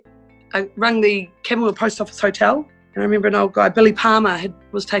I rang the Camberwell Post Office Hotel, and I remember an old guy, Billy Palmer,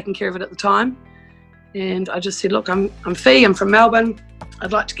 was taking care of it at the time. And I just said, look, I'm Fee, I'm from Melbourne.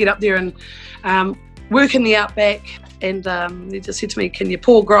 I'd like to get up there and work in the outback. And he just said to me, can you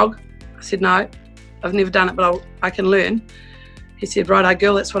pour grog? I said, no, I've never done it, but I can learn. He said, righto,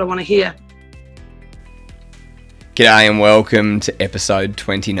 girl, that's what I want to hear. G'day and welcome to episode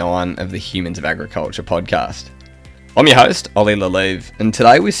 29 of the Humans of Agriculture podcast. I'm your host, Ollie Lalive, and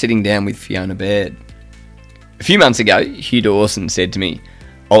today we're sitting down with Fiona Baird. A few months ago, Hugh Dawson said to me,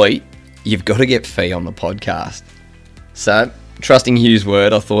 Ollie, you've got to get Fee on the podcast. So, trusting Hugh's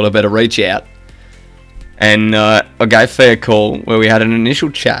word, I thought I'd better reach out. And I gave Fee a call where we had an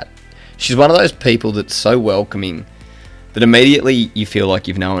initial chat. She's one of those people that's so welcoming that immediately you feel like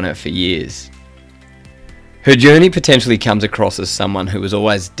you've known her for years. Her journey potentially comes across as someone who was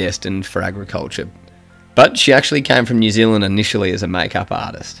always destined for agriculture, but she actually came from New Zealand initially as a makeup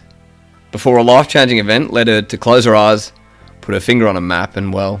artist, before a life-changing event led her to close her eyes, put her finger on a map,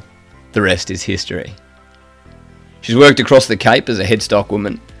 and well, the rest is history. She's worked across the Cape as a headstock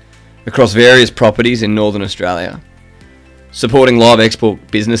woman, across various properties in Northern Australia, supporting live export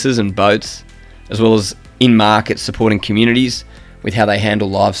businesses and boats, as well as in markets supporting communities with how they handle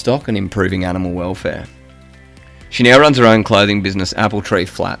livestock and improving animal welfare. She now runs her own clothing business, Apple Tree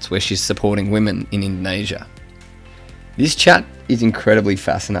Flats, where she's supporting women in Indonesia. This chat is incredibly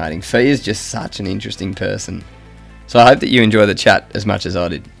fascinating. Fee is just such an interesting person. So I hope that you enjoy the chat as much as I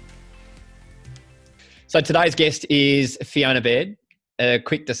did. So today's guest is Fiona Baird. A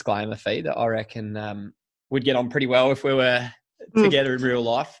quick disclaimer, Fee, that I reckon would get on pretty well if we were together in real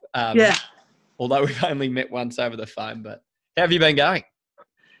life. Yeah. Although we've only met once over the phone, but how have you been going?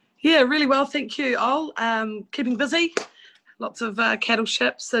 Yeah, really well, thank you. Keeping busy, lots of cattle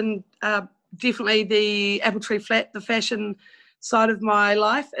ships, and definitely the Apple Tree Flat, the fashion side of my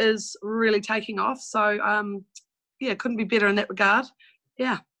life is really taking off. So, couldn't be better in that regard.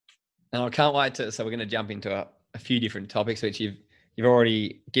 Yeah. And I can't wait so we're going to jump into a few different topics, which you've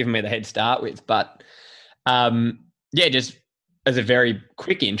already given me the head start with. But, just as a very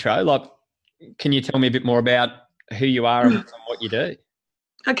quick intro, can you tell me a bit more about who you are and what you do?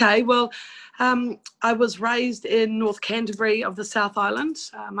 Okay, well, I was raised in North Canterbury of the South Island.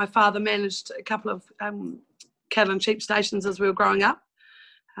 My father managed a couple of cattle and sheep stations as we were growing up.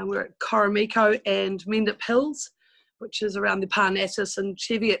 We were at Coromiko and Mendip Hills, which is around the Parnassus and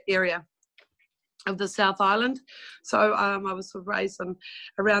Cheviot area of the South Island. So I was sort of raised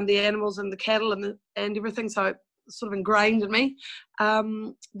around the animals and the cattle and everything, so it sort of ingrained in me.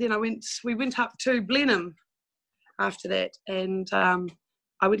 Then we went up to Blenheim after that, and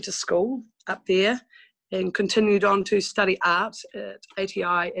I went to school up there and continued on to study art at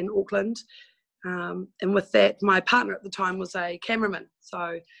ATI in Auckland. And with that, my partner at the time was a cameraman.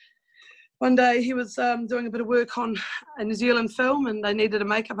 So one day he was doing a bit of work on a New Zealand film, and they needed a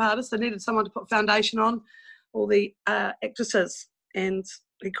makeup artist. They needed someone to put foundation on all the actresses. And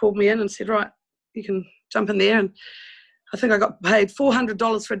he called me in and said, right, you can jump in there. And I think I got paid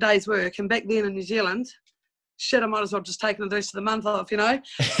 $400 for a day's work. And back then in New Zealand, shit, I might as well just take the rest of the month off, So,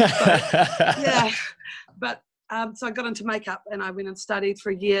 yeah. But so I got into makeup, and I went and studied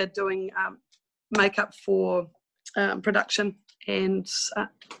for a year doing makeup for production and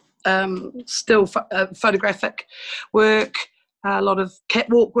still photographic work, a lot of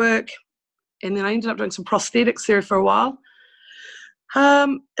catwalk work. And then I ended up doing some prosthetics there for a while.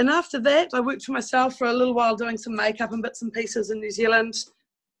 And after that, I worked for myself for a little while doing some makeup and bits and pieces in New Zealand.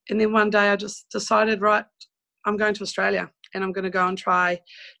 And then one day I just decided, right, I'm going to Australia and I'm going to go and try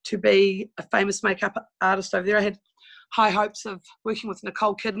to be a famous makeup artist over there. I had high hopes of working with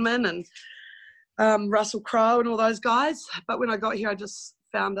Nicole Kidman and Russell Crowe and all those guys. But when I got here, I just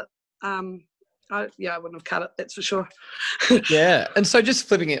found that, I wouldn't have cut it, that's for sure. Yeah. And so just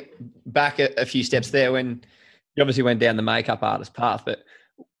flipping it back a few steps there, when you obviously went down the makeup artist path, but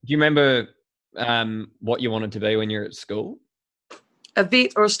do you remember what you wanted to be when you were at school? A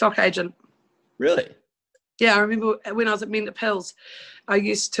vet or a stock agent. Really? Yeah, I remember when I was at Mendip Hills, I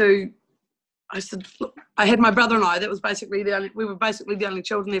had my brother and I, that was basically we were basically the only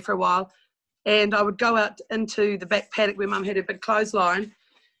children there for a while. And I would go out into the back paddock where Mum had a big clothesline,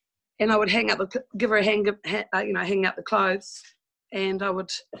 and I would hang out the clothes, and I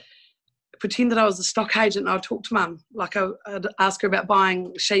would pretend that I was a stock agent, and I would talk to Mum, like I'd ask her about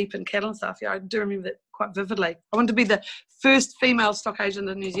buying sheep and cattle and stuff. Yeah, I do remember that quite vividly. I wanted to be the first female stock agent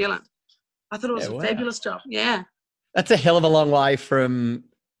in New Zealand. I thought it was a fabulous job. Yeah. That's a hell of a long way from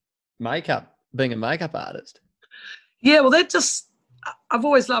being a makeup artist. Yeah, well, I've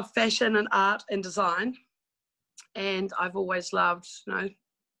always loved fashion and art and design. And I've always loved,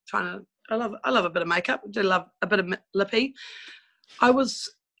 I love a bit of makeup. I do love a bit of lippy.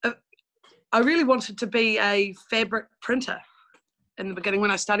 I really wanted to be a fabric printer in the beginning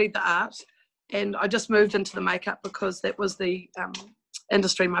when I studied the art, and I just moved into the makeup because that was the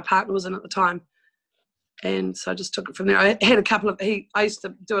industry my partner was in at the time. And so I just took it from there. I had a couple of, I used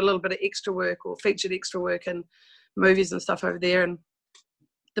to do a little bit of extra work or featured extra work in movies and stuff over there. And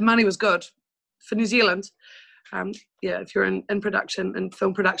the money was good for New Zealand. If you're in production, in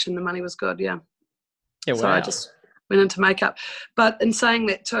film production, the money was good, yeah. Yeah, wow. So I just went into makeup. But in saying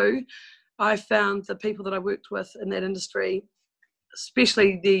that too, I found the people that I worked with in that industry,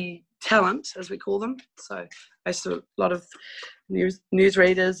 especially the talent, as we call them. So I used to a lot of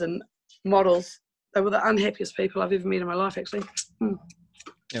newsreaders and models. They were the unhappiest people I've ever met in my life, actually.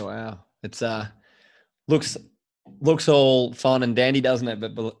 Yeah, wow. It's looks all fun and dandy, doesn't it?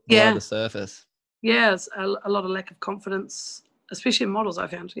 But below the surface. Yeah, it's a lot of lack of confidence, especially in models, I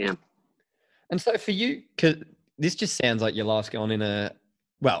found, yeah. And so for you, because this just sounds like your life's gone in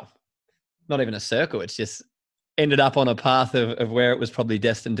not even a circle. It's just ended up on a path of where it was probably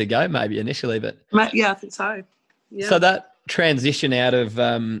destined to go, maybe initially. But yeah, I think so. Yeah. So that transition out of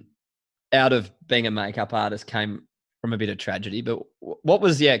being a makeup artist came from a bit of tragedy. But what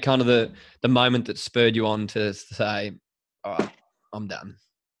was kind of the moment that spurred you on to say, all right, I'm done?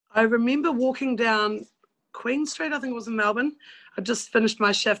 I remember walking down Queen Street, I think it was in Melbourne. I just finished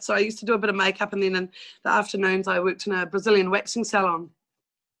my shift, so I used to do a bit of makeup, and then in the afternoons I worked in a Brazilian waxing salon,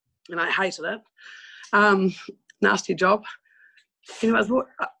 and I hated it. Nasty job. Anyway,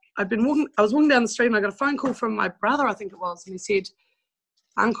 I was walking down the street, and I got a phone call from my brother, I think it was, and he said,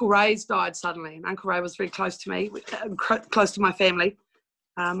 Uncle Ray's died suddenly. And Uncle Ray was very close to me, close to my family,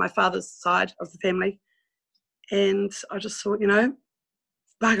 my father's side of the family. And I just thought,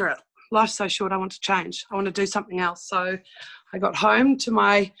 bugger it. Life's so short, I want to change. I want to do something else. So I got home to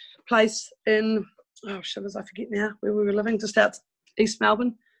my place in, I forget now, where we were living, just out East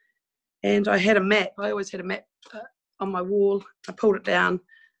Melbourne. And I had a map. I always had a map on my wall. I pulled it down.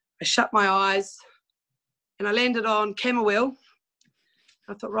 I shut my eyes and I landed on Camberwell.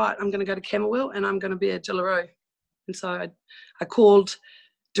 I thought, right, I'm going to go to Camberwell and I'm going to be a Jillaroo. And so I called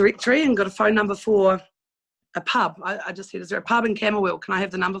directory and got a phone number for a pub. I just said, is there a pub in Camberwell? Can I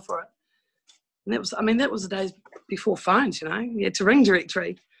have the number for it? And that was the days before phones, you had to ring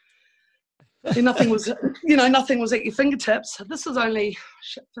directory. And nothing was at your fingertips. This was only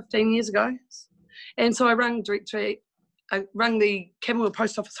 15 years ago. And so I rang directory. I rang the Camberwell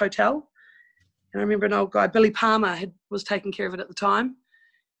Post Office Hotel. And I remember an old guy, Billy Palmer, was taking care of it at the time.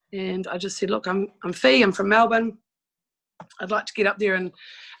 And I just said, look, I'm Fee, I'm from Melbourne. I'd like to get up there and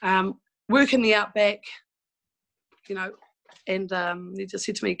work in the outback, And he just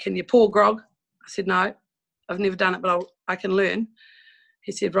said to me, can you pour grog? I said, no, I've never done it, but I can learn.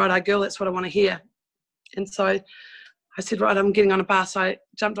 He said, right, girl, that's what I want to hear. And so I said, right, I'm getting on a bus. I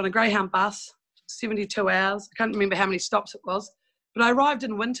jumped on a Greyhound bus, 72 hours. I can't remember how many stops it was. But I arrived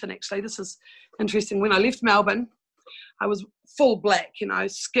in Winton, actually. This is interesting. When I left Melbourne, I was full black,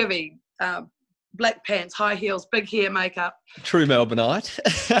 skivvy, black pants, high heels, big hair, makeup. True Melbourneite.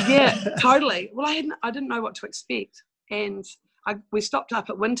 Yeah, totally. Well, I didn't know what to expect. And we stopped up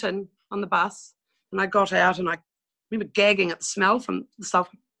at Winton on the bus, and I got out, and I remember gagging at the smell from the stuff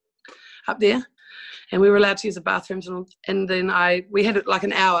up there. And we were allowed to use the bathrooms, and then we had like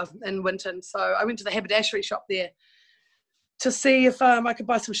an hour in Winton. So I went to the haberdashery shop there to see if I could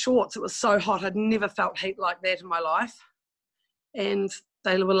buy some shorts. It was so hot. I'd never felt heat like that in my life. And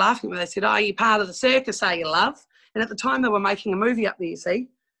they were laughing at me. They said, oh, you're part of the circus, are you, love? And at the time, they were making a movie up there, you see.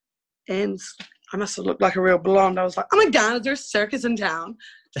 And I must have looked like a real blonde. I was like, oh, my God, is there a circus in town?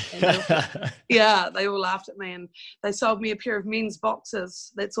 They all laughed at me. And they sold me a pair of men's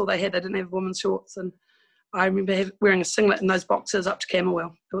boxers. That's all they had. They didn't have women's shorts. And I remember wearing a singlet in those boxers up to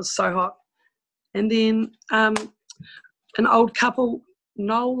Camberwell. It was so hot. And then an old couple,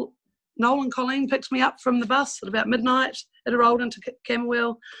 Noel and Colleen, picked me up from the bus at about midnight. It rolled into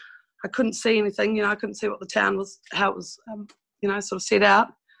Camberwell. I couldn't see anything, I couldn't see what the town was, how it was, sort of set out.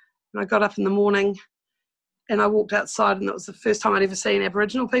 And I got up in the morning and I walked outside, and it was the first time I'd ever seen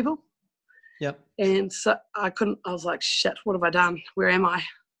Aboriginal people. Yep. And so I was like, shit, what have I done? Where am I?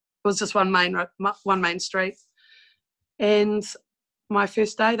 It was just one main street. And my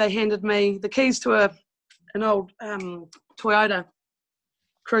first day, they handed me the keys to an old Toyota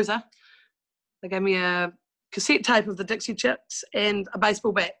Cruiser. They gave me a cassette tape of the Dixie Chicks and a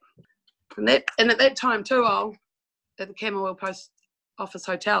baseball bat. And at that time too, at the Camberwell Post Office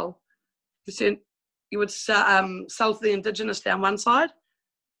Hotel, you would sell to the Indigenous down one side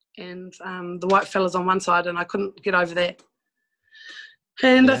and the white fellas on one side, and I couldn't get over that.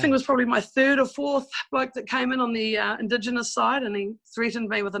 And Yeah. I think it was probably my third or fourth bloke that came in on the Indigenous side, and he threatened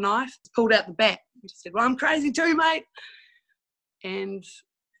me with a knife, pulled out the bat. He said, well, I'm crazy too, mate. And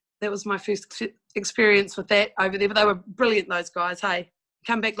that was my first experience with that over there. But they were brilliant, those guys. Hey,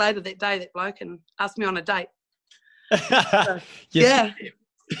 come back later that day, that bloke, and asked me on a date. So, yeah.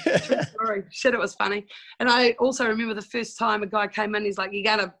 True story. Shit, it was funny. And I also remember the first time a guy came in, he's like, you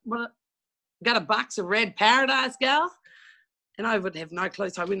got a box of Red Paradise, gal? And I would have no clue.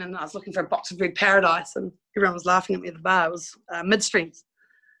 So I went in and I was looking for a box of Red Paradise, and everyone was laughing at me at the bar. It was mid-strength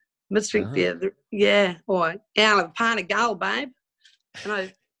beer. Yeah. Or out of a pint of Gull, babe. And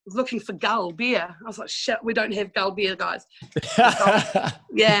I was looking for Gull beer. I was like, shit, we don't have Gull beer, guys.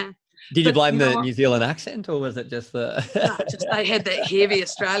 Yeah. Did you blame the New Zealand accent, or was it just the... No, just they had that heavy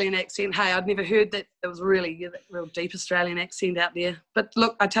Australian accent. Hey, I'd never heard that. It was really that real deep Australian accent out there. But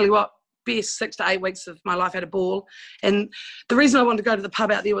look, I tell you what, best 6 to 8 weeks of my life, I had a ball. And the reason I wanted to go to the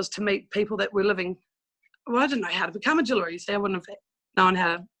pub out there was to meet people that were living... Well, I didn't know how to become a Jillaroo. So I wouldn't have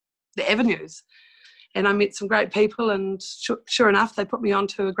known the avenues. And I met some great people, and sure enough, they put me on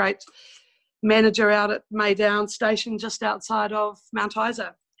to a great manager out at Maydown Station just outside of Mount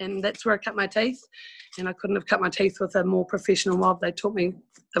Isa. And that's where I cut my teeth. And I couldn't have cut my teeth with a more professional mob. They taught me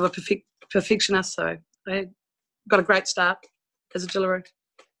they were perfectionists. So I got a great start as a Jillaroo.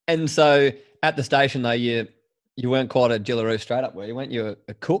 And so at the station, though, you weren't quite a Jillaroo straight up, were you? Weren't you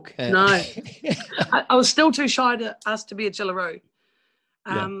a cook? No. I was still too shy to ask to be a Jillaroo.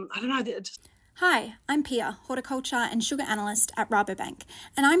 I don't know. Hi, I'm Pia, horticulture and sugar analyst at Rabobank,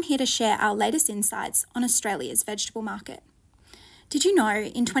 and I'm here to share our latest insights on Australia's vegetable market. Did you know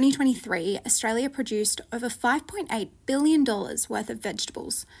in 2023, Australia produced over $5.8 billion worth of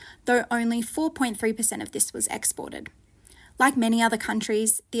vegetables, though only 4.3% of this was exported? Like many other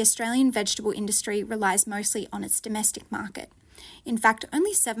countries, the Australian vegetable industry relies mostly on its domestic market. In fact,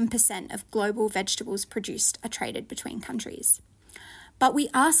 only 7% of global vegetables produced are traded between countries. But we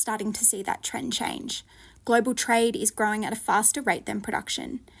are starting to see that trend change. Global trade is growing at a faster rate than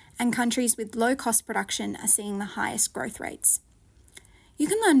production, and countries with low-cost production are seeing the highest growth rates. You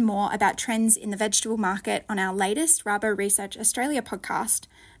can learn more about trends in the vegetable market on our latest Rabo Research Australia podcast,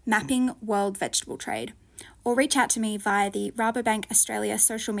 Mapping World Vegetable Trade, or reach out to me via the Rabobank Australia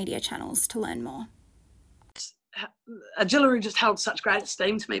social media channels to learn more. A Jillaroo just held such great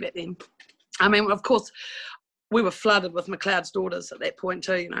esteem to me back then. I mean, of course, we were flooded with McLeod's daughters at that point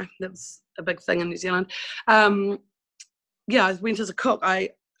too, you know. That was a big thing in New Zealand. I went as a cook. I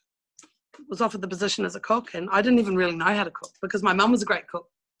was offered the position as a cook, and I didn't even really know how to cook because my mum was a great cook.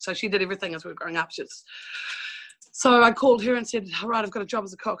 So she did everything as we were growing up. So I called her and said, all right, I've got a job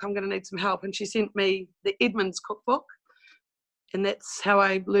as a cook. I'm going to need some help. And she sent me the Edmonds cookbook, and that's how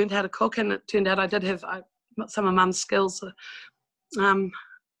I learned how to cook. And it turned out I did have some of Mum's skills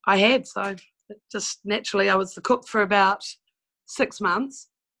I had. So just naturally, I was the cook for about 6 months.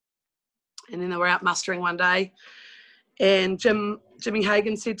 And then they were out mustering one day. And Jimmy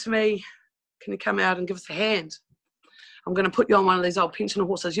Hagan said to me, can you come out and give us a hand? I'm going to put you on one of these old pensioner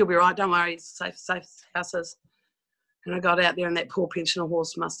horses. You'll be right. Don't worry. It's safe houses. And I got out there, and that poor pensioner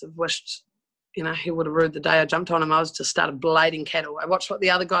horse must have wished, you know, he would have rued the day I jumped on him. I just started blading cattle. I watched what the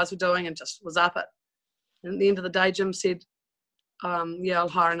other guys were doing and just was up it. And at the end of the day, Jim said, I'll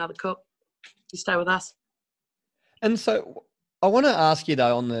hire another cook. You stay with us. And so I want to ask you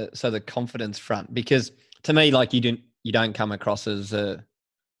though on the confidence front, because to me, like you don't come across as a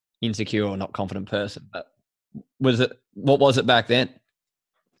insecure or not confident person, but what was it back then?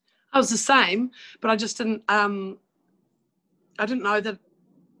 I was the same, but I just didn't know that,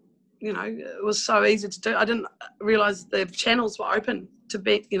 you know, it was so easy to do. I didn't realise the channels were open to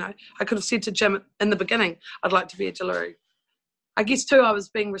be, you know, I could have said to Jim in the beginning, I'd like to be a Jillaroo. I guess too, I was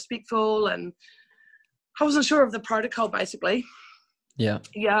being respectful, and I wasn't sure of the protocol basically. Yeah.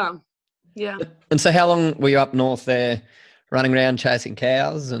 Yeah. And so how long were you up north there running around chasing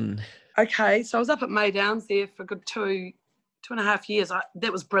cows? And okay, so I was up at Maydowns there for a good 2.5 years.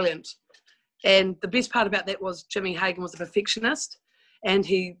 That was brilliant. And the best part about that was Jimmy Hagan was a perfectionist, and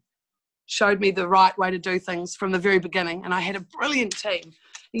he showed me the right way to do things from the very beginning. And I had a brilliant team,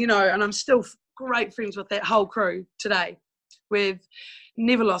 you know, and I'm still great friends with that whole crew today. We've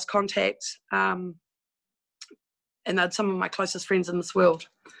never lost contact, and they're some of my closest friends in this world.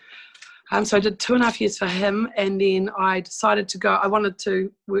 So I did 2.5 years for him, and then I decided to go. I wanted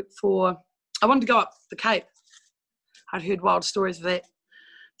to go up the Cape. I'd heard wild stories of that,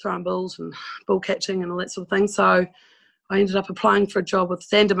 throwing bulls and bull catching and all that sort of thing. So I ended up applying for a job with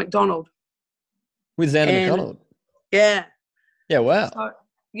Xander McDonald. With Xander McDonald? Yeah. Yeah, wow. So,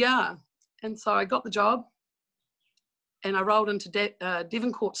 yeah. And so I got the job. and I rolled into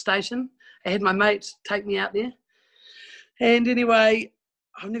Devoncourt Station. I had my mate take me out there. And anyway,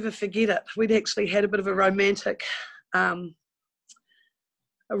 I'll never forget it. We'd actually had a bit of a romantic a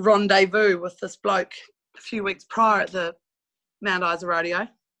rendezvous with this bloke a few weeks prior at the Mount Isa Rodeo.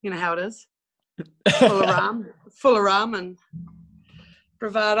 You know how it is. Full of rum and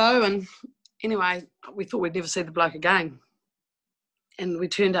bravado. And anyway, we thought we'd never see the bloke again. And we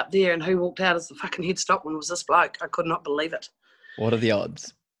turned up there, and who walked out as the fucking head stockman was this bloke. I could not believe it. What are the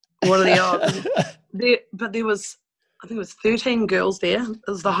odds? What are the odds? But there was, I think it was 13 girls there. It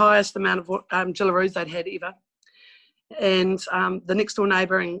was the highest amount of Jillaroos they'd had ever. And the next door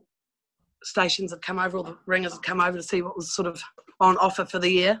neighbouring stations had come over, all the ringers had come over to see what was sort of on offer for the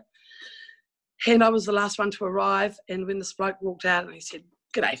year. And I was the last one to arrive. And when this bloke walked out, and he said,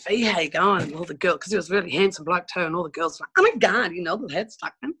 "G'day, Fee, how you going?" And all the girls, because he was a really handsome bloke too, and all the girls were like, "Oh my God, you know, the head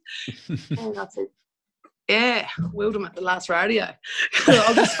stuck in." And I said, "Yeah, wheeled him at the last rodeo."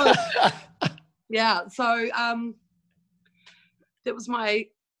 Yeah, so that was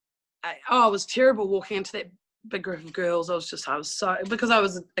I was terrible walking into that big group of girls. I was so, because I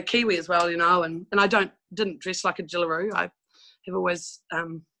was a Kiwi as well, you know, and I didn't dress like a Jillaroo. I have always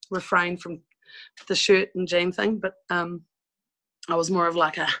refrained from the shirt and jean thing, but I was more of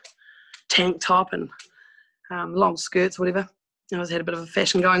like a tank top and long skirts, whatever. I always had a bit of a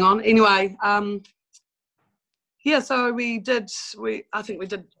fashion going on. Anyway, yeah, so I think we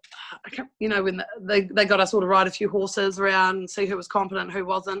did, you know, when they got us all to ride a few horses around and see who was competent, who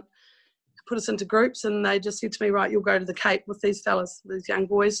wasn't, put us into groups, and they just said to me, "Right, you'll go to the Cape with these fellas, these young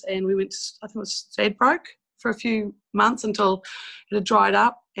boys." And we went to, I think it was Stradbroke for a few months until it had dried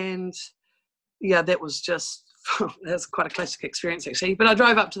up. And yeah, that was just, that was quite a classic experience actually. But I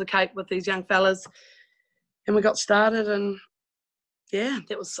drove up to the Cape with these young fellas, and we got started, and yeah,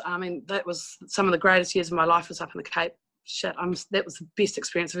 that was some of the greatest years of my life was up in the Cape. Shit, that was the best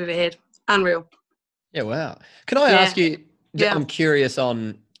experience I've ever had. Unreal. Yeah, wow. Can I ask you, yeah. I'm curious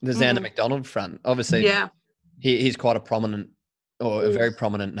on the Xander McDonald front. Obviously, yeah. he's quite a prominent, or a very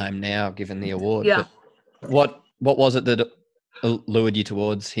prominent name now, given the award. Yeah. But what was it that lured you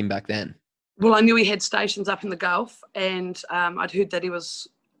towards him back then? Well, I knew he had stations up in the Gulf, and I'd heard that he was,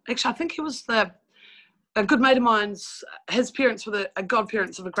 actually, I think he was a good mate of mine's, his parents were a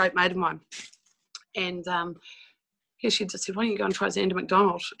godparents of a great mate of mine. And she just said, "Why don't you go and try Xander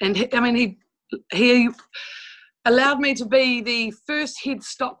McDonald?" And he allowed me to be the first head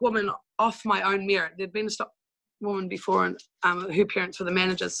stock woman off my own merit. There'd been a stock woman before, and her parents were the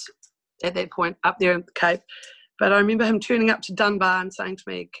managers at that point up there in the Cape. But I remember him turning up to Dunbar and saying to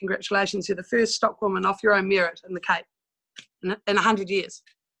me, "Congratulations, you're the first stock woman off your own merit in the Cape in 100 years.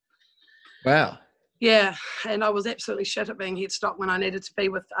 Wow. Yeah, and I was absolutely shit at being head stock when I needed to be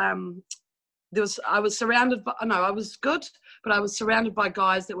with. I was surrounded by. No, I was good, but I was surrounded by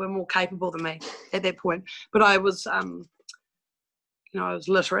guys that were more capable than me at that point. But I was, I was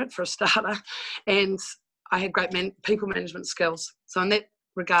literate for a starter, and I had great people management skills. So in that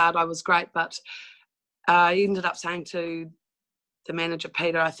regard, I was great. But I ended up saying to the manager,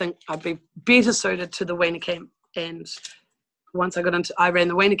 Peter, I think I'd be better suited to the Weena camp. And once I ran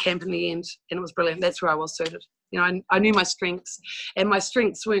the Weena camp in the end, and it was brilliant. That's where I was suited. You know, I knew my strengths, and my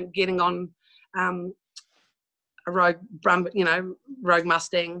strengths weren't getting on a rogue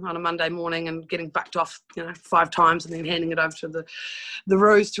Mustang on a Monday morning and getting backed off, 5 times and then handing it over to the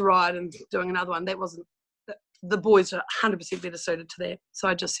Roos to ride and doing another one. That wasn't, the boys are 100% better suited to that. So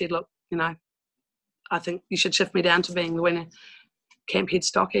I just said, look, I think you should shift me down to being the Weena camp head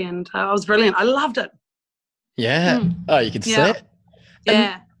stocky, and I was brilliant. I loved it. Yeah. Oh, you can see it.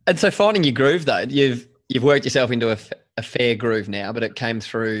 Yeah. And so finding your groove though, you've worked yourself into a fair groove now, but it came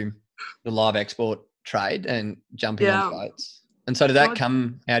through the live export trade and jumping on boats. And so did that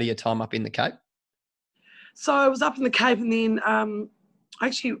come out of your time up in the Cape? So I was up in the Cape, and then I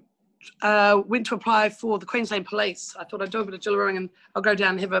actually went to apply for the Queensland Police. I thought I'd do a bit of jillarooing and I'll go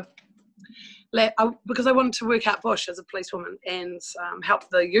down and have because I wanted to work out bush as a policewoman and help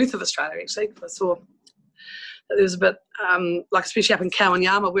the youth of Australia, actually. I saw that there was a bit, especially up in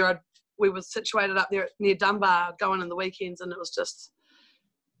Kawanyama, where we were situated up there near Dunbar, going in the weekends, and it was just,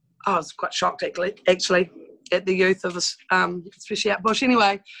 I was quite shocked actually at the youth of us, especially out bush.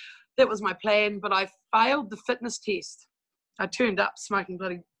 Anyway, that was my plan, but I failed the fitness test. I turned up smoking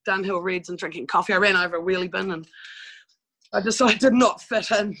bloody Dunhill Reds and drinking coffee. I ran over a wheelie bin, and I did not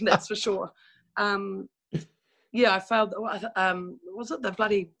fit in, that's for sure. I failed. Was it the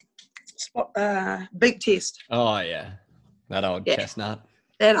bloody beak test? Oh yeah, that old chestnut.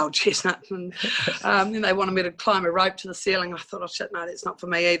 That old chestnut. And then they wanted me to climb a rope to the ceiling. I thought, oh shit, no, that's not for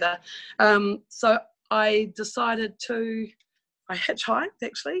me either. So I decided I hitchhiked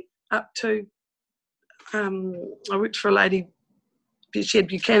actually up to, I worked for a lady, she had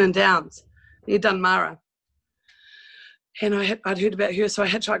Buchanan Downs near Dunmara. And I'd heard about her, so I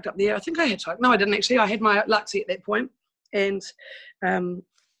hitchhiked up there. I think I hitchhiked. No, I didn't actually. I had my Luxie at that point. And I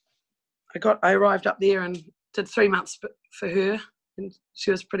arrived up there and did 3 months for her. And she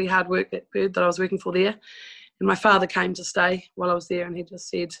was pretty hard work, that bird that I was working for there. And my father came to stay while I was there, and he just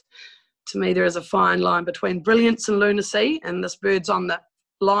said to me, there is a fine line between brilliance and lunacy, and this bird's on the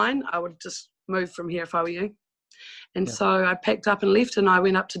line. I would just move from here if I were you. And so I packed up and left, and I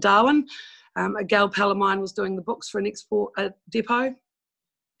went up to Darwin. A gal pal of mine was doing the books for an export depot,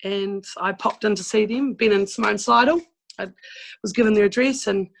 and I popped in to see them, Ben and Simone Seidel. I was given their address,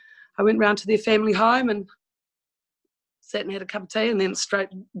 and I went round to their family home and sat and had a cup of tea, and then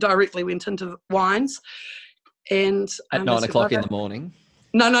directly went into wines. And at 9 o'clock in the morning?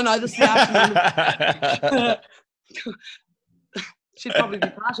 No, this is the afternoon. She'd probably be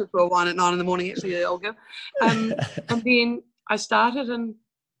parted for a wine at 9 in the morning, actually, the old girl. And then I started and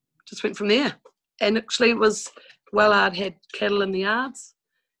just went from there. And actually it was, Wellard had cattle in the yards,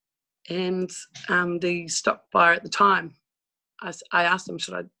 and the stock buyer at the time, I asked him,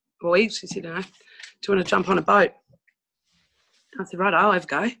 she said, do you want to jump on a boat? And I said, right, I'll have a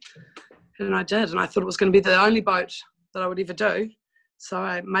go. And I did, and I thought it was going to be the only boat that I would ever do. So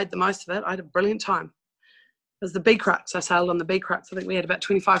I made the most of it. I had a brilliant time. It was the B Crux. I sailed on the B Crux. I think we had about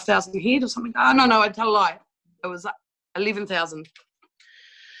 25,000 head or something. Oh, no, I'd tell a lie. It was 11,000.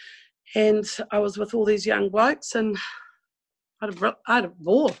 And I was with all these young blokes, and I had a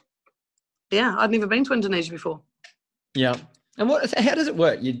ball. Yeah, I'd never been to Indonesia before. Yeah. And how does it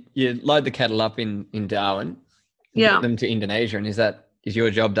work? You load the cattle up in Darwin, get them to Indonesia, and is your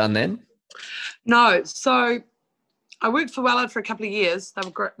job done then? No. So I worked for Wellard for a couple of years.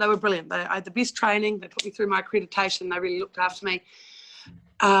 They were brilliant. I had the best training. They put me through my accreditation. They really looked after me.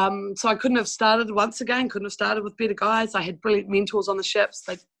 So I couldn't have started with better guys. I had brilliant mentors on the ships.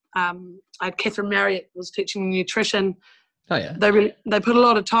 I had Catherine Marriott was teaching me nutrition. Oh yeah. They put a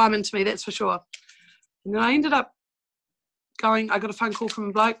lot of time into me, that's for sure. And then I ended up I got a phone call from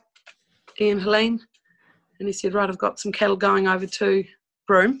a bloke, Ian Helene, and he said, right, I've got some cattle going over to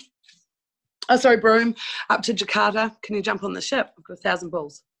Broome, up to Jakarta. Can you jump on the ship? I've got 1,000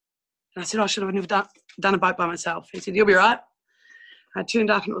 bulls. And I said, I should have never done a boat by myself. He said, you'll be right. I turned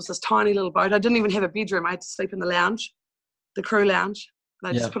up, and it was this tiny little boat. I didn't even have a bedroom. I had to sleep in the lounge, the crew lounge.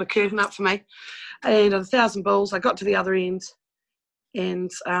 They just put a curtain up for me. And 1,000 bulls, I got to the other end. And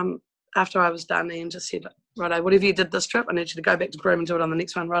after I was done, Ian just said, righto, whatever you did this trip, I need you to go back to Broome and do it on the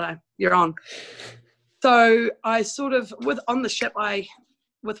next one. Righto, you're on. So I sort of, on the ship,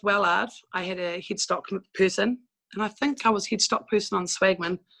 with Wellard, I had a headstock person. And I think I was headstock person on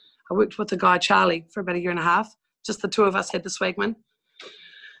Swagman. I worked with a guy, Charlie, for about a year and a half. Just the two of us had the Swagman.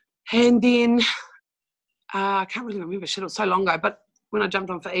 And then, I can't really remember, it was so long ago, but when I jumped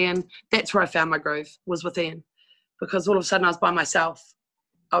on for Ian, that's where I found my groove, was with Ian. Because all of a sudden I was by myself.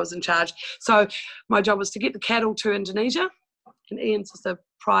 I was in charge. So my job was to get the cattle to Indonesia, and Ian's just a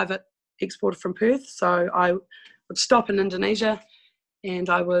private exporter from Perth. So I would stop in Indonesia, and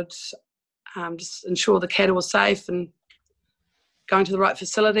I would just ensure the cattle were safe and going to the right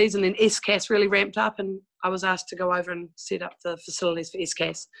facilities. And then SCAS really ramped up, and I was asked to go over and set up the facilities for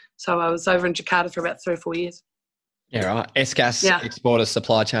SCAS. So I was over in Jakarta for about 3 or 4 years. Yeah, right. SCAS, Exporter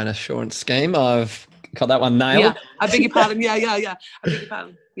Supply Chain Assurance Scheme. I've got that one nailed. Yeah, I beg your pardon. Yeah. I beg your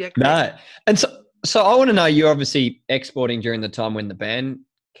pardon. Yeah, correct. No. And so I want to know, you're obviously exporting during the time when the ban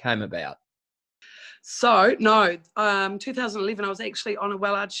came about. So, no, 2011, I was actually on a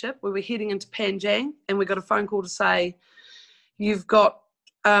Wellard ship. We were heading into Panjang, and we got a phone call to say, you've got,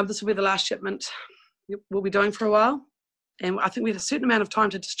 this will be the last shipment we'll be doing for a while. And I think we had a certain amount of time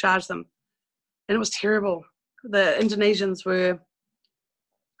to discharge them. And it was terrible. The Indonesians were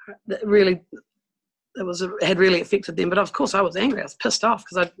really, had really affected them. But of course I was angry. I was pissed off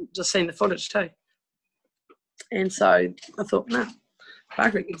because I'd just seen the footage too. And so I thought, no,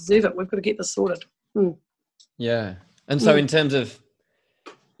 Margaret, you deserve it. We've got to get this sorted. Yeah. And so in terms of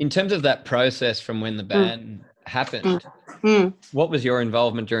that process from when the ban happened, what was your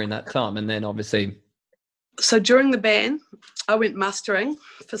involvement during that time? And then obviously... So during the ban, I went mustering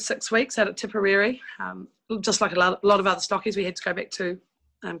for 6 weeks out at Tipperary. Just like a lot of other stockies, we had to go back to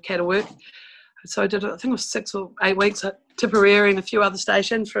cattle work. So I did, I think it was 6 or 8 weeks at Tipperary and a few other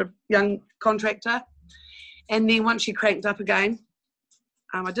stations for a young contractor. And then once you cranked up again,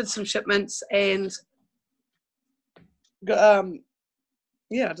 I did some shipments and,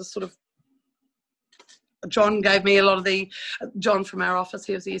 just sort of, John gave me a lot of John from our office,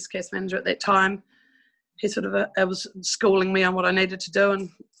 he was the SCAS manager at that time. he sort of was schooling me on what I needed to do and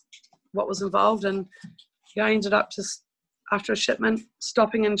what was involved. And I ended up just, after a shipment,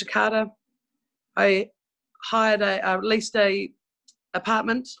 stopping in Jakarta. I hired leased a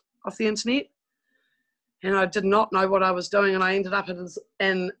apartment off the internet, and I did not know what I was doing, and I ended up in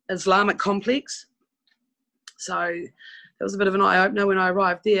an Islamic complex. So it was a bit of an eye-opener when I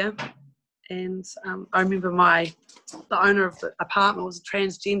arrived there. And I remember the owner of the apartment was a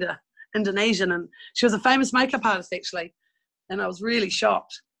transgender Indonesian, and she was a famous makeup artist, actually. And I was really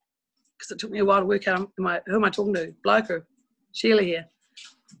shocked because it took me a while to work out who am I talking to, bloke or Sheila here.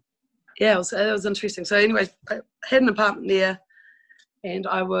 Yeah, it was interesting. So anyway, I had an apartment there, and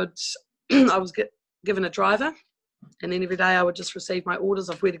I was given a driver, and then every day I would just receive my orders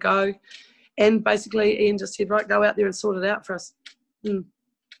of where to go. And basically Ian just said, right, go out there and sort it out for us.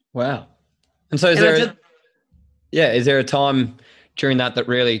 Wow. And so is there a time during that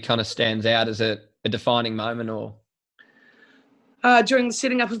really kind of stands out as a defining moment, or? During the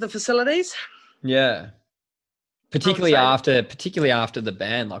setting up of the facilities? Yeah. Particularly after the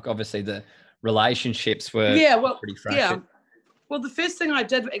ban, like obviously the relationships were pretty fractured. Yeah. Well, the first thing I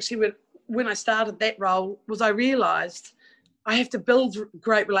did actually when I started that role was I realised I have to build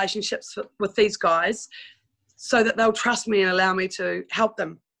great relationships with these guys so that they'll trust me and allow me to help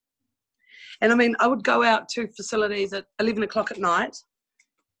them. And I mean, I would go out to facilities at 11 o'clock at night,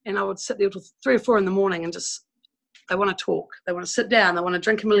 and I would sit there till 3 or 4 in the morning and just, they want to talk. They want to sit down. They want to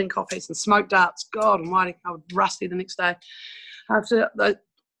drink a million coffees and smoke darts. God almighty, I would rusty the next day. But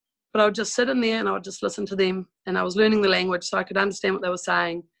I would just sit in there and I would just listen to them, and I was learning the language so I could understand what they were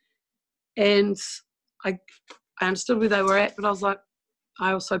saying. And I understood where they were at, but I was like,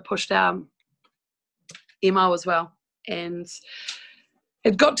 I also pushed Emo as well. And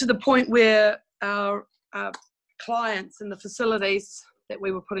it got to the point where our clients in the facilities that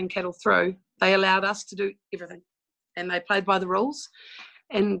we were putting cattle through, they allowed us to do everything, and they played by the rules.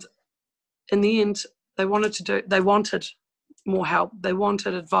 And in the end, they wanted more help, they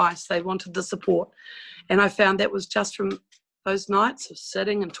wanted advice, they wanted the support. And I found that was just from those nights of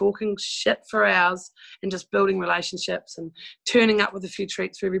sitting and talking shit for hours and just building relationships and turning up with a few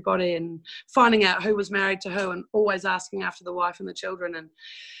treats for everybody and finding out who was married to who and always asking after the wife and the children and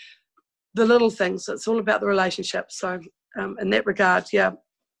the little things. It's all about the relationship. So in that regard, yeah,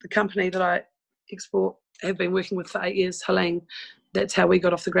 the company that I have been working with for 8 years, Helene, that's how we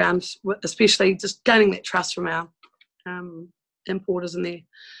got off the ground, especially just gaining that trust from our importers and their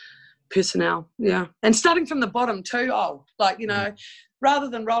personnel. Yeah. And starting from the bottom too. Rather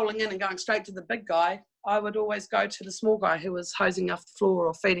than rolling in and going straight to the big guy, I would always go to the small guy who was hosing off the floor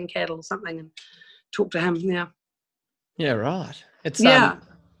or feeding cattle or something and talk to him. Yeah. Yeah, right. It's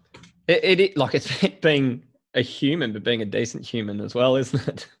it's being a human, but being a decent human as well, isn't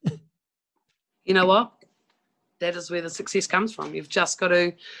it? You know what? That is where the success comes from. You've just got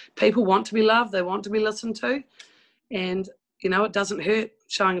to, people want to be loved, they want to be listened to, and it doesn't hurt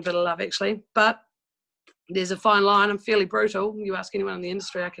showing a bit of love, actually. But there's a fine line. I'm fairly brutal. You ask anyone in the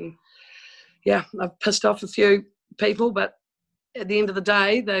industry, I've pissed off a few people, but at the end of the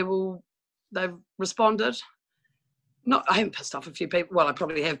day, they've responded. I haven't pissed off a few people. Well, I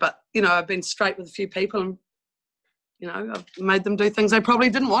probably have, but, I've been straight with a few people and, I've made them do things they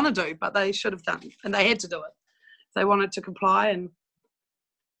probably didn't want to do, but they should have done, and they had to do it. They wanted to comply, and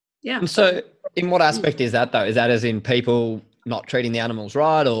yeah. And so in what aspect is that, though? Is that as in people not treating the animals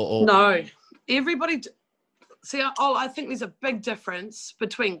right, or? No, everybody. See, I think there's a big difference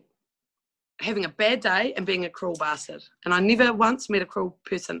between having a bad day and being a cruel bastard. And I never once met a cruel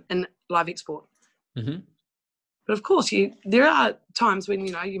person in live export. Mm-hmm. But of course, there are times when,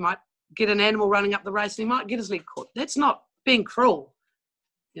 you might get an animal running up the race and he might get his leg caught. That's not being cruel.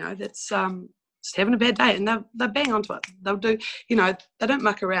 That's just having a bad day, and they bang onto it. They'll do, they don't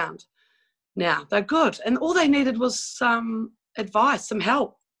muck around. Now, they're good. And all they needed was some advice, some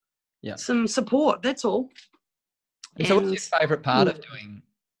help, some support. That's all. And so what's your favourite part of doing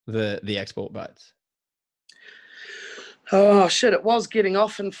the export boats? Oh, shit, it was getting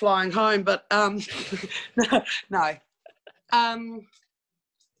off and flying home, but no.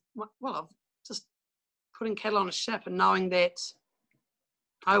 I've just putting cattle on a ship and knowing that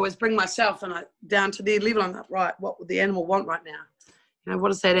I always bring myself down to their level. I'm like, right, what would the animal want right now? What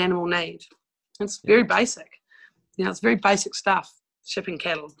does that animal need? It's very basic. It's very basic stuff, shipping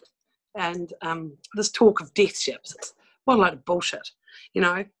cattle. And this talk of death ships, it's what a load of bullshit,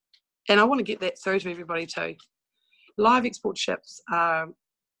 And I want to get that through to everybody too. Live export ships are,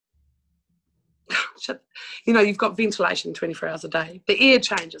 you've got ventilation 24 hours a day. The air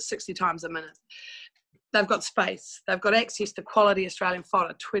changes 60 times a minute. they've got space. They've got access to quality Australian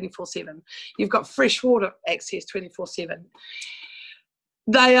fodder 24/7. You've got freshwater access 24/7.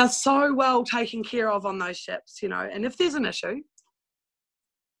 They are so well taken care of on those ships, and if there's an issue,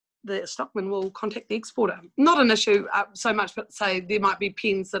 the stockman will contact the exporter. Not an issue so much, but say there might be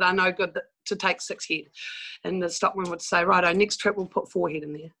pens that are no good to take 6 head. And the stockman would say, righto, next trip we'll put 4 head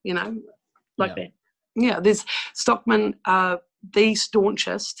in there, like that. Yeah, there's stockmen are the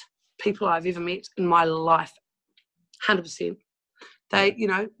staunchest people I've ever met in my life, 100%. They,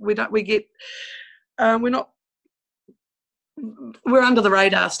 we're under the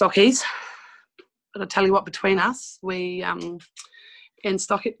radar, stockies. But I tell you what, between us, and if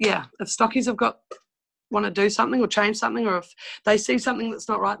stockies want to do something or change something, or if they see something that's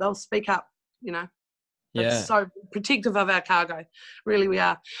not right, they'll speak up, Yeah. It's so protective of our cargo. Really, we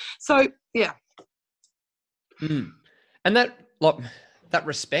are. So, yeah. And that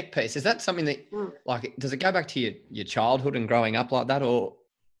respect piece, is that something that, does it go back to your childhood and growing up like that, or?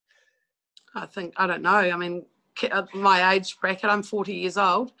 I don't know. I mean, my age bracket, I'm 40 years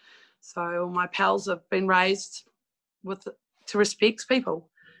old. So all my pals have been raised to respect people.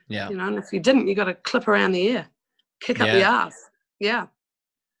 Yeah. And if you didn't, you got to clip around the ear, kick up the ass. Yeah.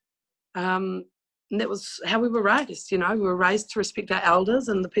 And that was how we were raised. We were raised to respect our elders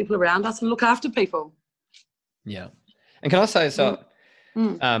and the people around us and look after people. Yeah. And can I say,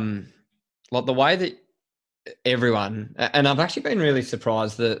 like the way that everyone, and I've actually been really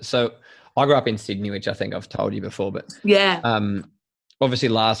surprised so I grew up in Sydney, which I think I've told you before, but obviously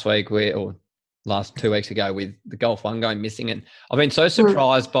last 2 weeks ago with the Gulf One going missing, and I've been so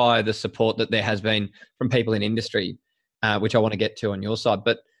surprised by the support that there has been from people in industry, which I want to get to on your side,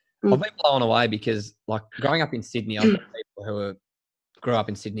 but I've been blown away because, like, growing up in Sydney, I've got people who grew up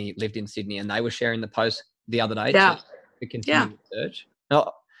in Sydney, lived in Sydney, and they were sharing the post the other day to continue the search.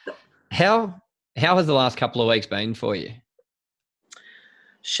 Now, how has the last couple of weeks been for you?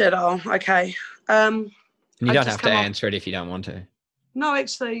 Shit, okay. And you don't have to answer it if you don't want to. No,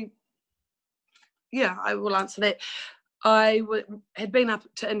 actually, yeah, I will answer that. I had been up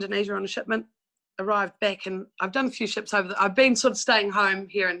to Indonesia on a shipment, arrived back, and I've done a few ships over there. I've been sort of staying home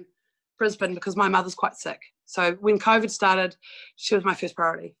here in Brisbane because my mother's quite sick. So when COVID started, she was my first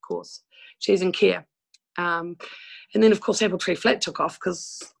priority, of course. She's in care. And then, of course, Apple Tree Flat took off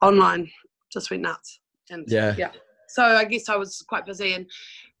because online just went nuts. And yeah. So I guess I was quite busy, and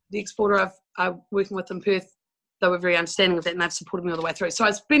the exporter I'm working with in Perth, they were very understanding of that, and they've supported me all the way through. So I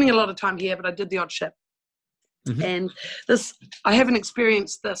was spending a lot of time here, but I did the odd ship. And I haven't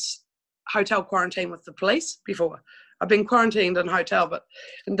experienced this hotel quarantine with the police before. I've been quarantined in a hotel, but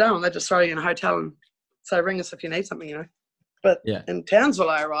in Darwin, they just throw you in a hotel and say, ring us if you need something, But in Townsville,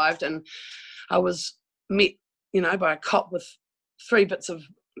 I arrived, and I was met, by a cop with 3 bits of,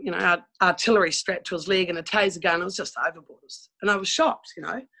 artillery strapped to his leg and a taser gun. It was just overboard. And I was shocked, and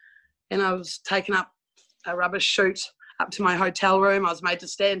I was taken up a rubbish chute up to my hotel room. I was made to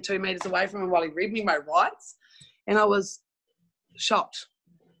stand 2 meters away from him while he read me my rights. And I was shocked.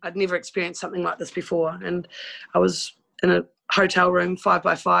 I'd never experienced something like this before. And I was in a hotel room,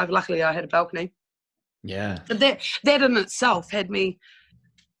 5x5. Luckily, I had a balcony. Yeah. But that in itself had me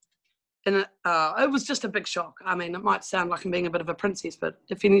it was just a big shock. I mean, it might sound like I'm being a bit of a princess, but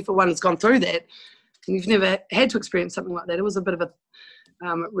if anyone has gone through that and you've never had to experience something like that, it was a bit of a,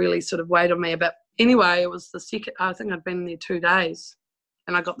 it really sort of weighed on me a bit. Anyway, it was the second, I think I'd been there 2 days,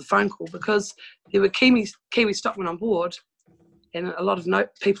 and I got the phone call because there were Kiwi stockmen on board, and a lot of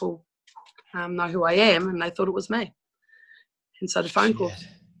people know who I am, and they thought it was me. And so the phone call,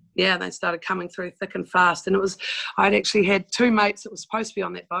 they started coming through thick and fast. And I'd actually had 2 mates that were supposed to be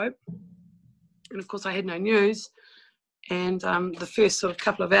on that boat. And of course I had no news. And the first sort of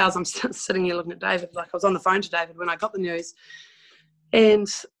couple of hours, I'm sitting here looking at David, like I was on the phone to David when I got the news. And,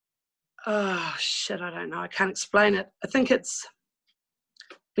 I don't know. I can't explain it. I think it's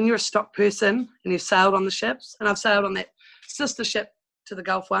when you're a stock person and you've sailed on the ships, and I've sailed on that sister ship to the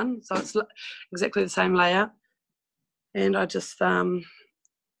Gulf One, so it's exactly the same layout. And I just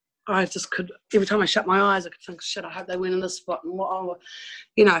could, every time I shut my eyes, I could think, shit, I hope they went in this spot.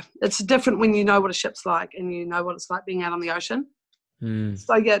 And it's different when you know what a ship's like and you know what it's like being out on the ocean.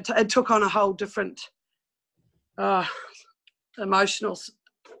 So yeah, it took on a whole different emotional,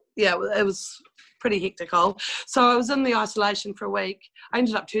 it was pretty hectic. So I was in the isolation for a week. I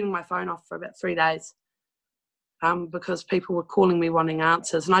ended up turning my phone off for about 3 days because people were calling me wanting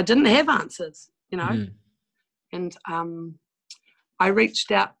answers, and I didn't have answers, And I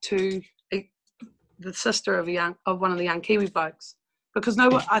reached out to the sister of one of the young Kiwi blokes because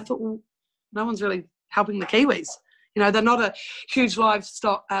I thought, well, no one's really helping the Kiwis. They're not a huge live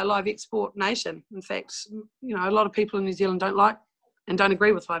export nation. In fact, a lot of people in New Zealand don't like and don't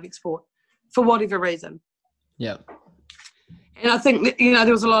agree with live export for whatever reason. Yeah. And I think that,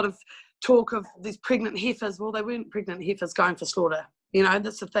 there was a lot of talk of these pregnant heifers. Well, they weren't pregnant heifers going for slaughter.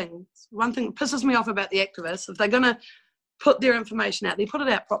 That's the thing. One thing that pisses me off about the activists, if they're going to put their information out, they put it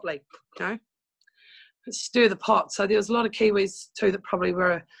out properly, stir the pot. So there was a lot of Kiwis too that probably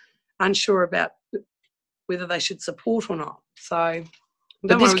were unsure about whether they should support or not. So,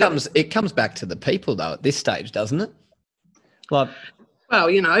 but it comes back to the people though at this stage, doesn't it? Like,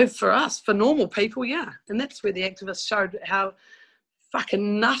 well, for us, for normal people, yeah, and that's where the activists showed how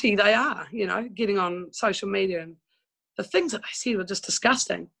fucking nutty they are. Getting on social media, and the things that they said were just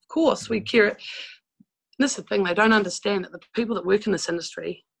disgusting. Of course, we care. And this is the thing, they don't understand that the people that work in this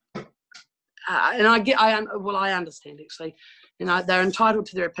industry, and I understand actually, they're entitled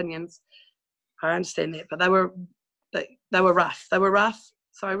to their opinions. I understand that, but they were rough. They were rough.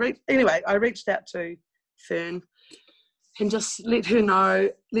 So I reached out to Fern and just let her and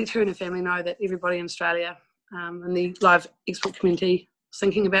her family know that everybody in Australia and the live export community was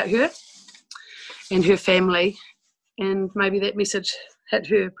thinking about her and her family, and maybe that message hit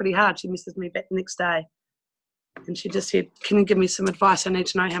her pretty hard. She messaged me back the next day, and she just said, "Can you give me some advice? I need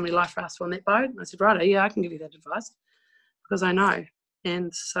to know how many life rafts were on that boat." And I said, "Righto, yeah, I can give you that advice because I know."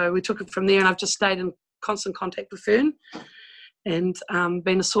 And so we took it from there, and I've just stayed in constant contact with Fern and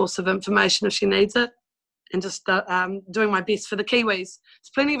been a source of information if she needs it, and just doing my best for the Kiwis.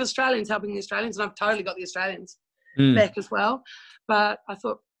 There's plenty of Australians helping the Australians, and I've totally got the Australians back as well. But I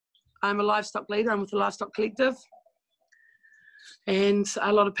thought, I'm a livestock leader. I'm with the Livestock Collective, and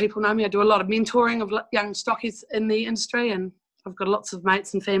a lot of people know me. I do a lot of mentoring of young stockies in the industry, and I've got lots of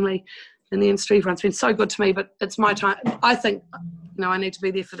mates and family in the industry. Everyone's been so good to me, but it's my time. I think, I need to be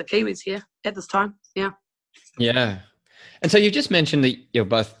there for the Kiwis here at this time. Yeah. Yeah. And so you just mentioned that you're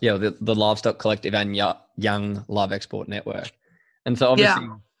both, the Livestock Collective and Young Live Export Network. And so obviously...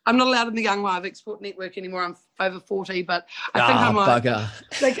 Yeah. I'm not allowed in the Young Live Export Network anymore. I'm over 40, but I think I'm like... bugger.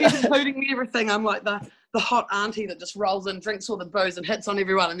 They keep including me everything. I'm like the hot auntie that just rolls in, drinks all the booze and hits on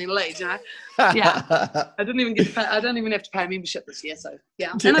everyone and then leaves, Yeah. I don't even have to pay a membership this year, so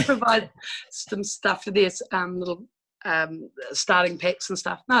yeah. And I provide some stuff for their little starting packs and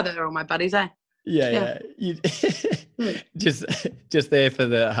stuff. No, they're all my buddies, eh? Yeah. You, just there for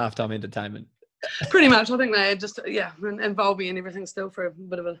the halftime entertainment. Pretty much. I think they just involve me in everything still for a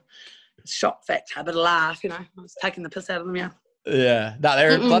bit of a shock factor, a bit of laugh. I was taking the piss out of them. Yeah. No,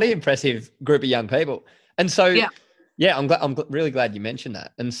 they're a bloody impressive group of young people. And so I'm really glad you mentioned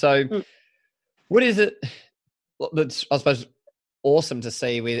that. And so what is it that's, I suppose, awesome to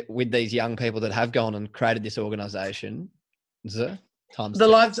see with these young people that have gone and created this organisation? The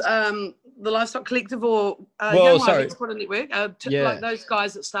Livestock Collective or Young Live Export Network. Like those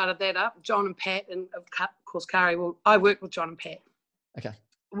guys that started that up, John and Pat, and of course Kari. Well, I work with John and Pat. Okay.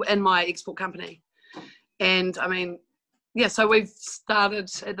 In my export company, and I mean, so we've started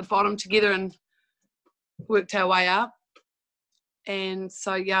at the bottom together and worked our way up. And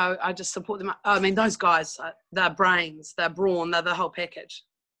so I just support them. I mean, those guys, they're brains, they're brawn, they're the whole package.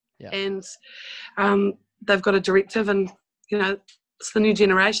 Yeah. And they've got a directive, and it's the new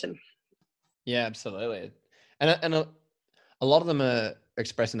generation. Yeah, absolutely. And a lot of them are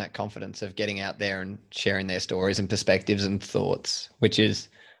expressing that confidence of getting out there and sharing their stories and perspectives and thoughts, which is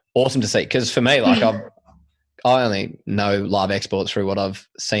awesome to see. Because for me, like I only know live exports through what I've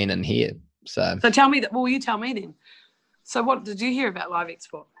seen and heard. So tell me that. Well, you tell me then. So what did you hear about live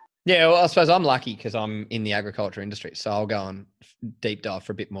export? Yeah, well, I suppose I'm lucky because I'm in the agriculture industry, so I'll go and deep dive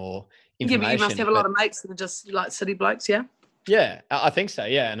for a bit more information. Yeah, but you must have a lot of mates that are just like city blokes, yeah? Yeah, I think so,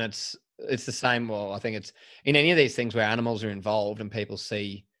 yeah. And it's the same. Well, I think it's in any of these things where animals are involved and people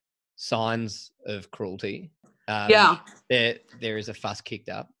see signs of cruelty. There is a fuss kicked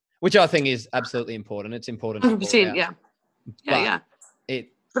up, which I think is absolutely important. It's important. 100%, yeah.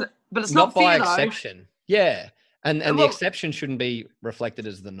 But it's not by fair, exception. Though. Yeah. And the exception shouldn't be reflected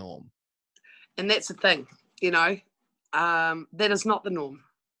as the norm. And that's the thing, that is not the norm.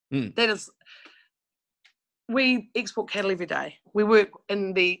 That is, we export cattle every day. We work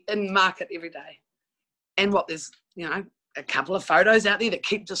in market every day. And there's, a couple of photos out there that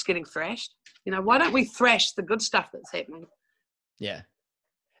keep just getting thrashed. Why don't we thrash the good stuff that's happening? Yeah.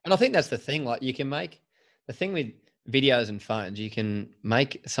 And I think that's the thing. Like you can make the thing with videos and phones, you can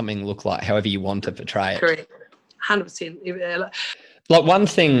make something look like however you want to portray it. Correct. 100%. Like one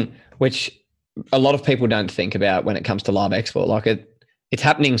thing which a lot of people don't think about when it comes to live export, like it's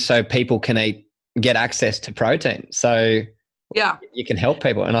happening so people can get access to protein. So you can help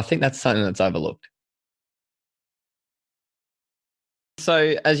people. And I think that's something that's overlooked.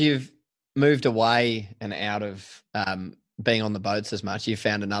 So as you've moved away and out of being on the boats as much, you've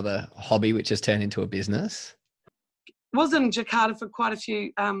found another hobby which has turned into a business? Was in Jakarta for quite a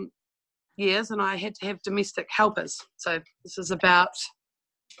few years, and I had to have domestic helpers. So this is about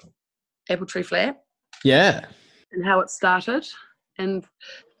apple tree flat. Yeah. And how it started. And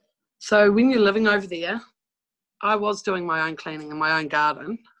so when you're living over there, I was doing my own cleaning in my own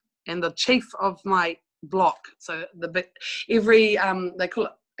garden, and the chief of my block, so every they call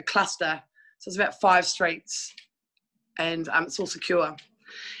it a cluster, so it's about 5 streets, and it's all secure.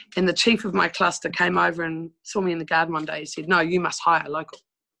 And the chief of my cluster came over and saw me in the garden one day. He said, "No, you must hire local."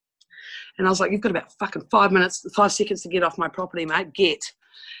 And I was like, "You've got about fucking 5 seconds to get off my property, mate. Get."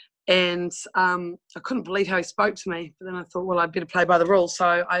 And I couldn't believe how he spoke to me. But then I thought, well, I'd better play by the rules.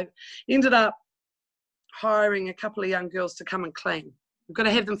 So I ended up hiring a couple of young girls to come and clean. We've got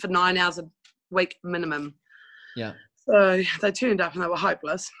to have them for 9 hours a week minimum. Yeah. So they turned up and they were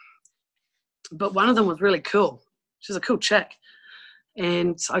hopeless. But one of them was really cool. She was a cool chick.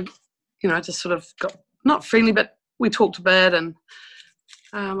 And I, just sort of got, not friendly, but we talked a bit. And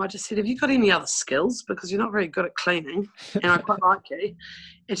I just said, "Have you got any other skills? Because you're not very good at cleaning. And I quite like you."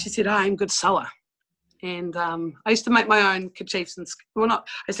 And she said, "I'm a good sewer." And I used to make my own kerchiefs and, I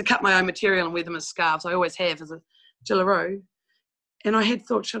used to cut my own material and wear them as scarves. I always have as a Jillaroo. And I had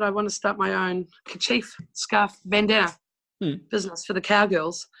thought, should I want to start my own kerchief, scarf, bandana business for the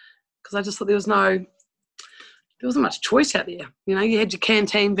cowgirls? Because I just thought there wasn't much choice out there. You had your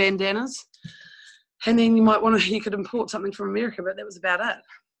canteen bandanas, and then you could import something from America, but that was about it.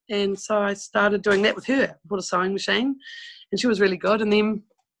 And so I started doing that with her. Bought a sewing machine, and she was really good. And then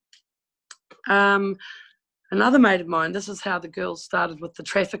another mate of mine, this is how the girls started with the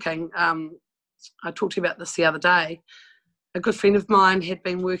trafficking. I talked to you about this the other day. A good friend of mine had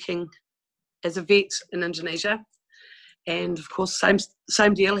been working as a vet in Indonesia. And of course,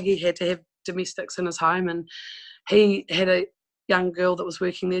 same deal. He had to have domestics in his home, and he had a young girl that was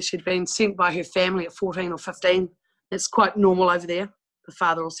working there. She'd been sent by her family at 14 or 15. It's quite normal over there. The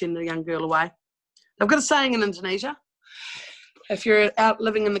father will send the young girl away. I've got a saying in Indonesia: if you're out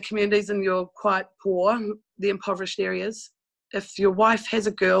living in the communities and you're quite poor, the impoverished areas, if your wife has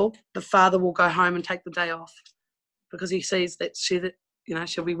a girl, the father will go home and take the day off, because he sees that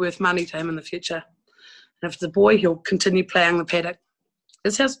she'll be worth money to him in the future. And if it's a boy, he'll continue ploughing the paddock.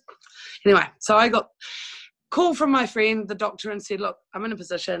 Anyway, so I got a call from my friend, the doctor, and said, "Look, I'm in a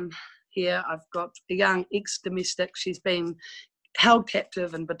position here. I've got a young ex-domestic. She's been held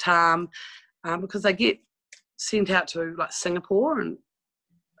captive in Batam because they get sent out to like Singapore and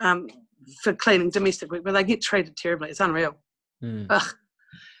for cleaning domestic work, but they get treated terribly. It's unreal."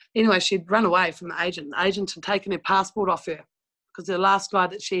 Anyway, she'd run away from the agent. The agent had taken her passport off her because the last guy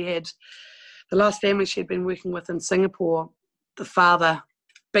that she had, the last family she'd been working with in Singapore, the father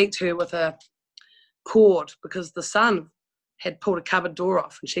beat her with a cord because the son had pulled a cupboard door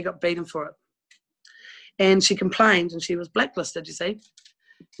off, and she got beaten for it. And she complained, and she was blacklisted, you see.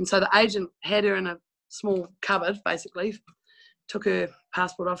 And so the agent had her in a small cupboard, basically, took her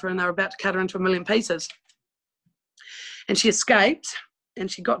passport off her, and they were about to cut her into a million pieces. And she escaped, and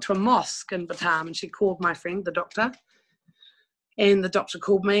she got to a mosque in Batam, and she called my friend, the doctor. And the doctor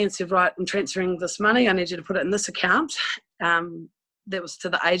called me and said, "Right, I'm transferring this money. I need you to put it in this account." That was to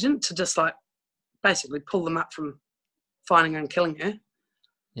the agent to just basically pull them up from finding her and killing her.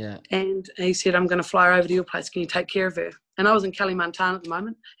 Yeah. And he said, "I'm going to fly her over to your place. Can you take care of her?" And I was in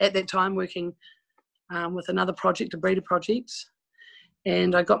Kalimantan at that time, working with another project, a breeder project.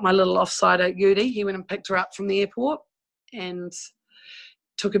 And I got my little offside at Yudi. He went and picked her up from the airport and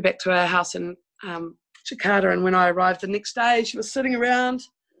took her back to our house in Jakarta. And when I arrived the next day, she was sitting around,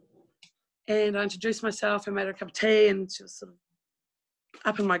 and I introduced myself and made her a cup of tea, and she was sort of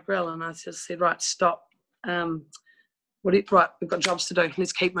up in my grill, and I just said, "Right, stop. Right, we've got jobs to do.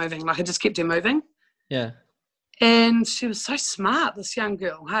 Let's keep moving." I just kept her moving. Yeah. And she was so smart, this young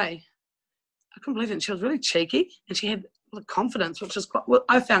girl. Hey, I couldn't believe it. And she was really cheeky, and she had a lot of confidence, which is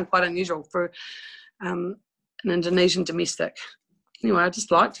I found quite unusual for an Indonesian domestic. Anyway, I just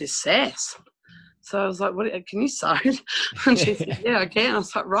liked her sass. So I was like, "What? Can you sew?" And she said, "Yeah, I can." I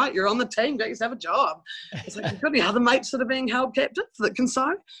was like, "Right, you're on the team. Get yourself a job." It's like, "You've got any other mates that are being held captive that can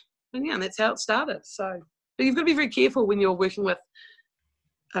sew?" And that's how it started. So, but you've got to be very careful when you're working with,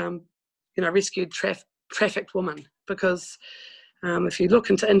 rescued trafficked women, because if you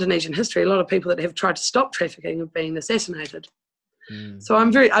look into Indonesian history, a lot of people that have tried to stop trafficking have been assassinated. So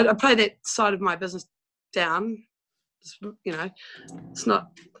I play that side of my business down. It's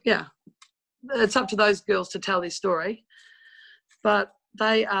not, it's up to those girls to tell their story, but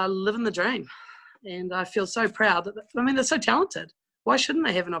they are living the dream, and I feel so proud they're so talented. Why shouldn't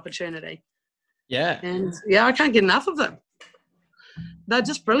they have an opportunity? Yeah. And yeah, I can't get enough of them. They're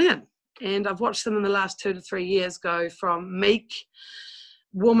just brilliant. And I've watched them in the last 2 to 3 years go from meek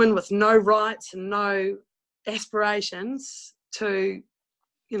woman with no rights and no aspirations to,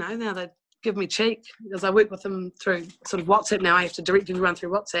 now they give me cheek, because I work with them through sort of WhatsApp now. I have to direct everyone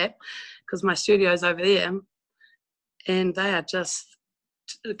through WhatsApp because my studio's over there, and they are just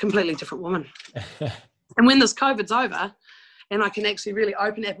a completely different woman. And when this COVID's over and I can actually really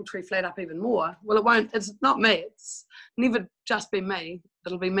open Apple Tree Flat up even more, well, it's not me. It's never just been me.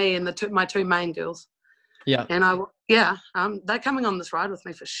 It'll be me and my 2 main girls. Yeah. And they're coming on this ride with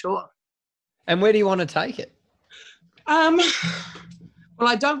me for sure. And where do you want to take it? Well,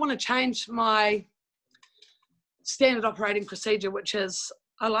 I don't want to change my standard operating procedure, which is,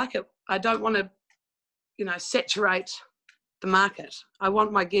 I like it. I don't want to, saturate the market. I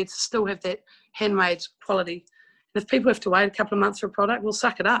want my gear to still have that handmade quality. And if people have to wait a couple of months for a product, we'll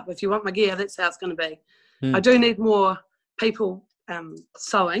suck it up. If you want my gear, that's how it's going to be. I do need more people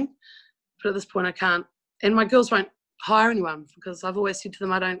sewing, but at this point I can't. And my girls won't hire anyone, because I've always said to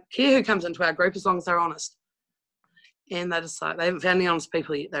them, I don't care who comes into our group as long as they're honest. And they just like, they haven't found any honest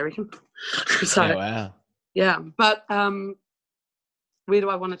people yet, they reckon. So, oh, wow. Yeah. But where do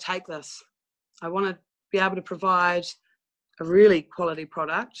I want to take this? I want to be able to provide a really quality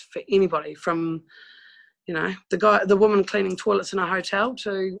product for anybody, from, the woman cleaning toilets in a hotel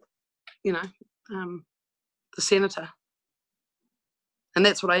to, the senator. And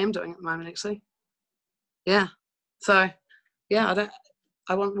that's what I am doing at the moment, actually. Yeah. So, yeah,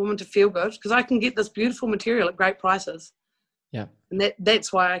 I want women to feel good, because I can get this beautiful material at great prices. Yeah. And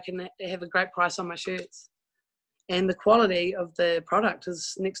that's why I can have a great price on my shirts. And the quality of the product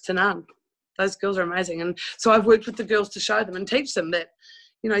is next to none. Those girls are amazing. And so I've worked with the girls to show them and teach them that,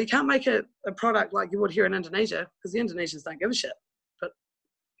 you can't make a product like you would here in Indonesia, because the Indonesians don't give a shit. But,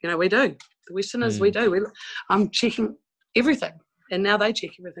 we do. The Westerners, we do. I'm checking everything. And now they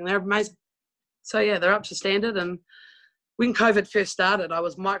check everything. They're amazing. So, yeah, they're up to standard. And when COVID first started, I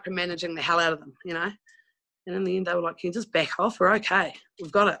was micromanaging the hell out of them, And in the end, they were like, can you just back off? We're okay.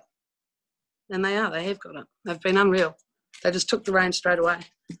 We've got it. And they have got it. They've been unreal. They just took the reins straight away.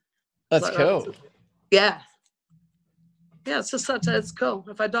 That's cool. Yeah. Yeah, it's just it's cool.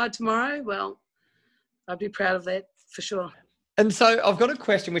 If I died tomorrow, well, I'd be proud of that for sure. And so I've got a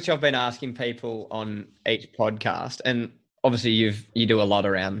question which I've been asking people on each podcast, and obviously you do a lot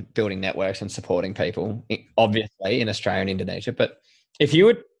around building networks and supporting people, obviously in Australia and Indonesia. But if you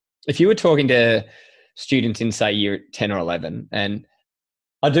were talking to students in, say, year 10 or 11, and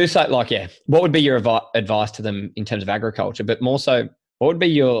I do say, what would be your advice to them in terms of agriculture, but more so, what would be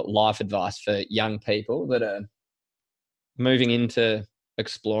your life advice for young people that are moving into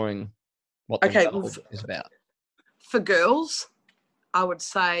exploring what the world is about? For girls, I would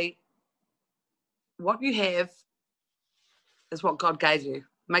say what you have is what God gave you.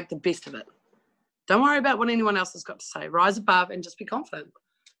 Make the best of it. Don't worry about what anyone else has got to say. Rise above and just be confident.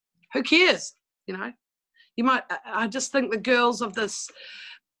 Who cares? You might, I just think the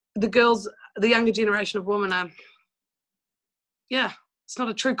younger generation of women are, it's not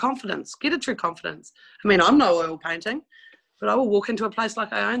a true confidence. Get a true confidence. I mean, I'm no oil painting, but I will walk into a place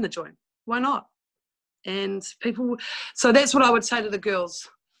like I own the joint. Why not? And so that's what I would say to the girls.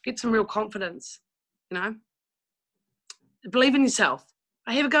 Get some real confidence, Believe in yourself.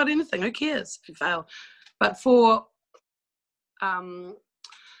 I haven't got anything. Who cares if you fail? But for,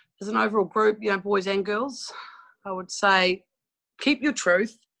 as an overall group, boys and girls, I would say keep your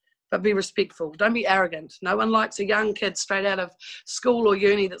truth, but be respectful. Don't be arrogant. No one likes a young kid straight out of school or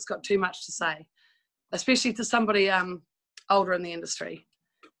uni that's got too much to say, especially to somebody older in the industry.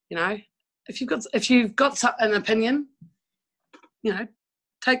 If you've got an opinion,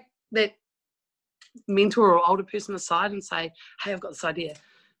 take that mentor or older person aside and say, hey, I've got this idea.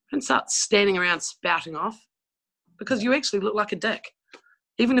 Don't start standing around spouting off, because you actually look like a dick,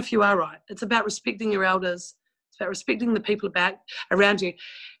 even if you are right. It's about respecting your elders. It's about respecting the people around you.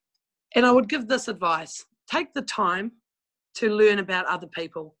 And I would give this advice. Take the time to learn about other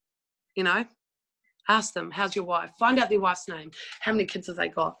people, Ask them, how's your wife? Find out their wife's name. How many kids have they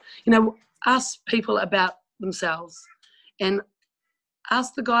got? Ask people about themselves, and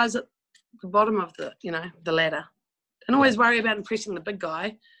ask the guys at the bottom of the ladder. Don't always worry about impressing the big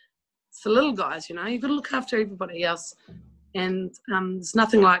guy. It's the little guys, you've got to look after everybody else. And there's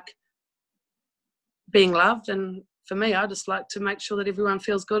nothing like being loved. And for me, I just like to make sure that everyone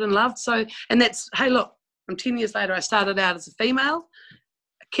feels good and loved. So, and that's, hey, look, I'm 10 years later. I started out as a female,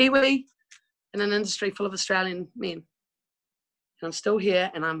 a Kiwi, in an industry full of Australian men. And I'm still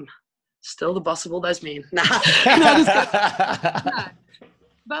here, and I'm still the boss of all those men. Nah, no, just kidding. No.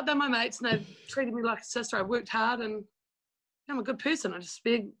 But they're my mates, and they've treated me like a sister. I worked hard, and I'm a good person. I just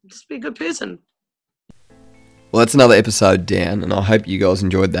be a good person. Well, that's another episode down, and I hope you guys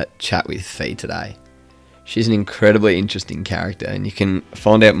enjoyed that chat with Fee today. She's an incredibly interesting character, and you can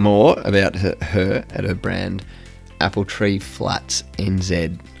find out more about her at her brand, Apple Tree Flats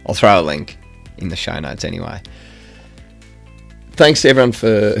NZ. I'll throw a link in the show notes anyway. Thanks to everyone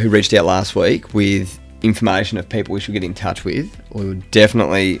who reached out last week with information of people we should get in touch with. We will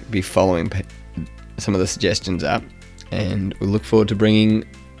definitely be following some of the suggestions up, and we look forward to bringing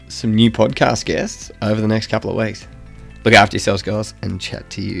some new podcast guests over the next couple of weeks. Look after yourselves, guys, and chat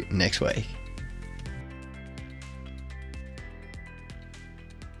to you next week.